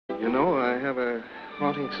You know, I have a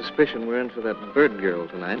haunting suspicion we're in for that bird girl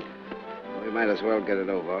tonight. We might as well get it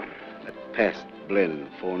over. That pest, Blinn,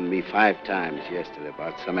 phoned me 5 times yesterday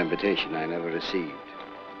about some invitation I never received.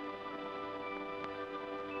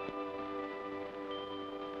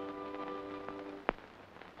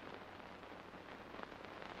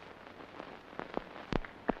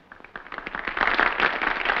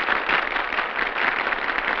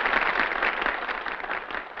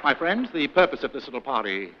 My friends, the purpose of this little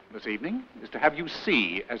party this evening is to have you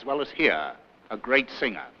see, as well as hear, a great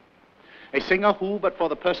singer. A singer who, but for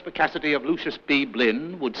the perspicacity of Lucius B.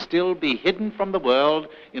 Blinn, would still be hidden from the world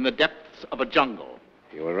in the depths of a jungle.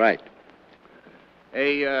 You were right.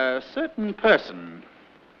 A certain person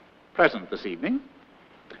present this evening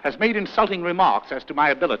has made insulting remarks as to my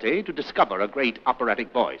ability to discover a great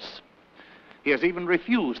operatic voice. He has even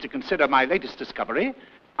refused to consider my latest discovery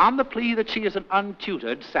on the plea that she is an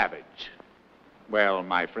untutored savage. Well,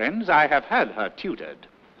 my friends, I have had her tutored.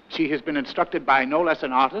 She has been instructed by no less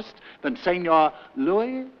an artist than Senor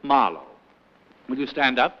Louis Marlowe. Will you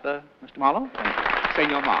stand up, Mr. Marlowe? Thank you.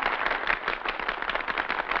 Senor Marlowe.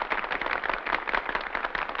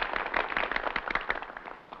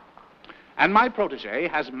 And my protege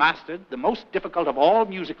has mastered the most difficult of all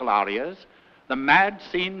musical arias, the mad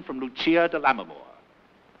scene from Lucia di Lammermoor.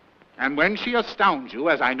 And when she astounds you,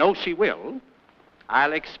 as I know she will,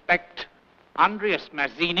 I'll expect Andreas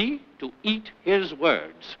Mazzini to eat his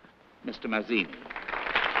words. Mr. Mazzini.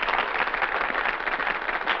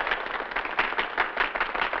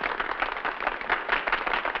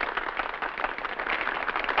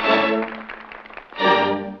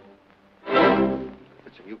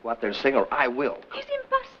 Listen, you go out there and sing, or I will. It's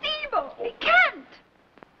impossible. He can't.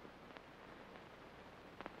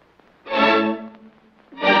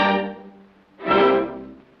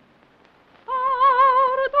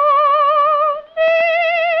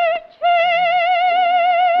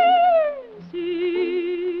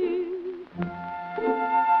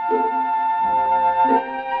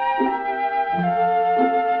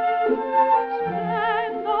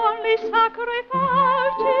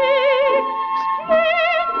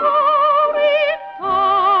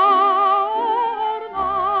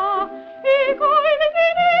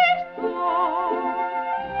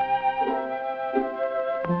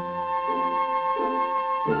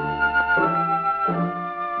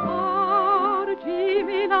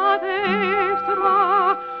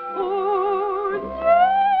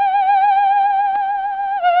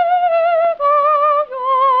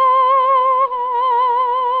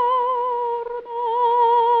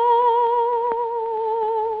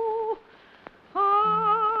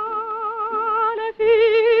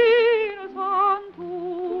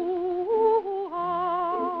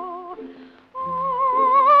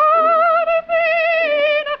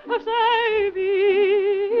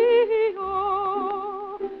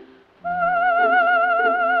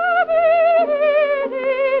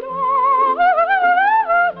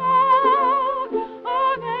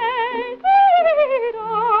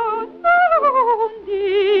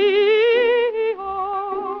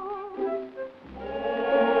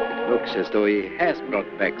 As though he has brought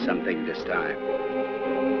back something this time.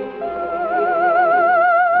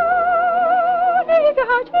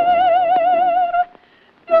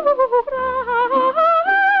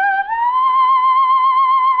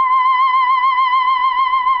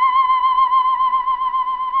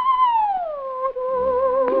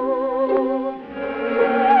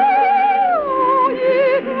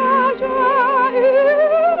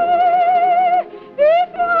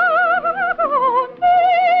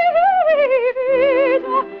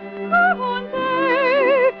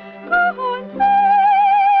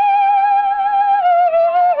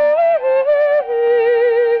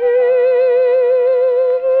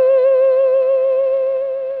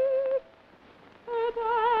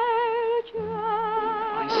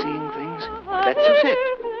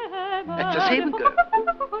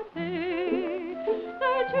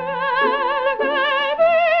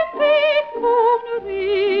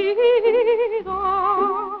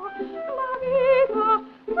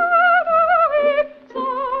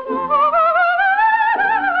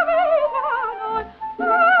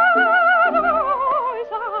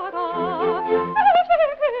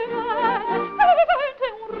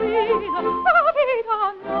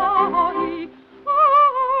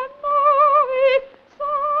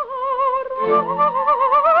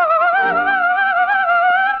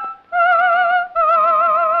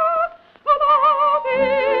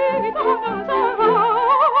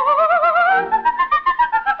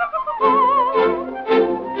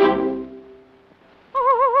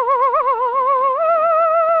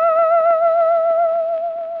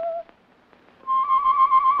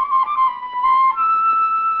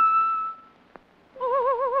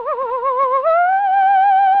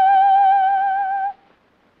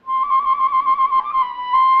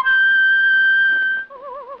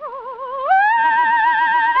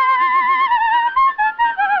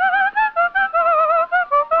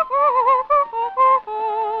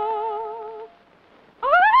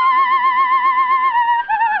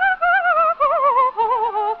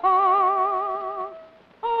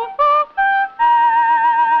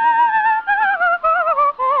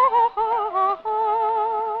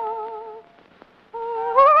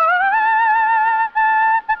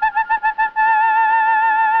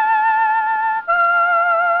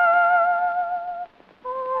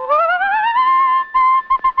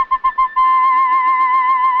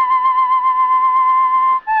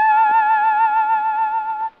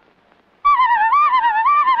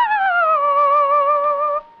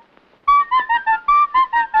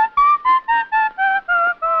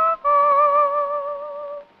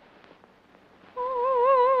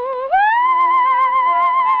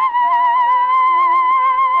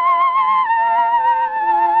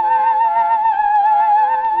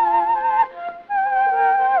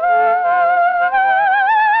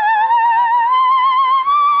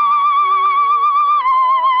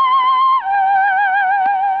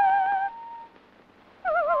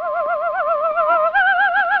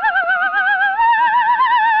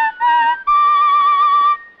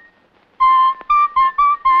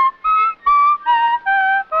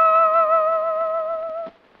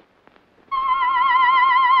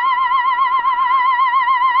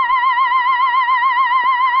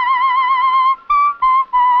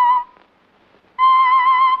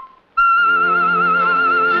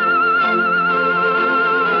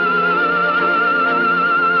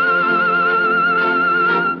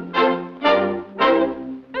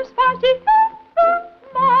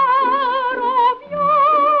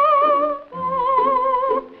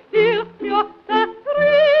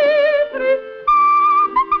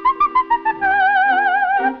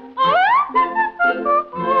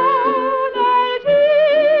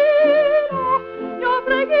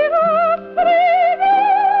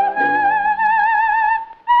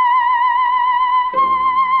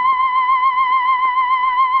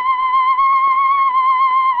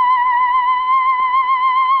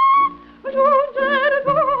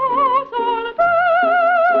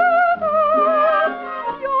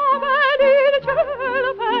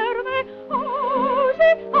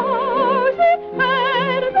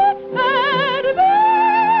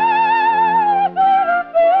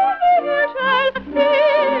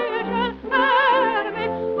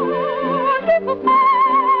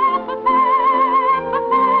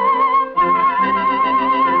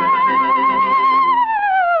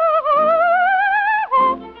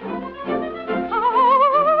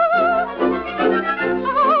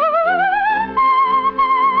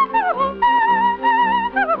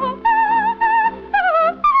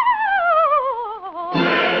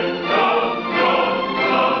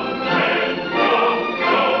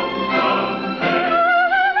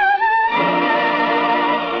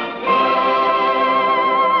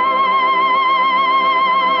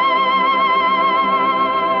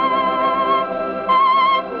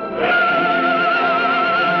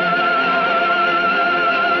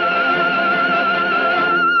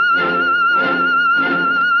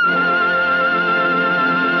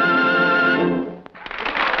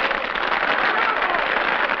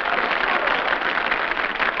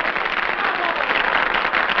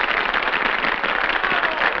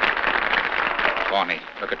 Barney,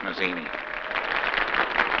 look at Mazzini.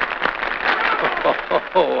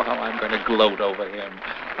 Oh, how I'm going to gloat over him.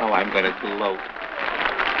 How I'm going to gloat.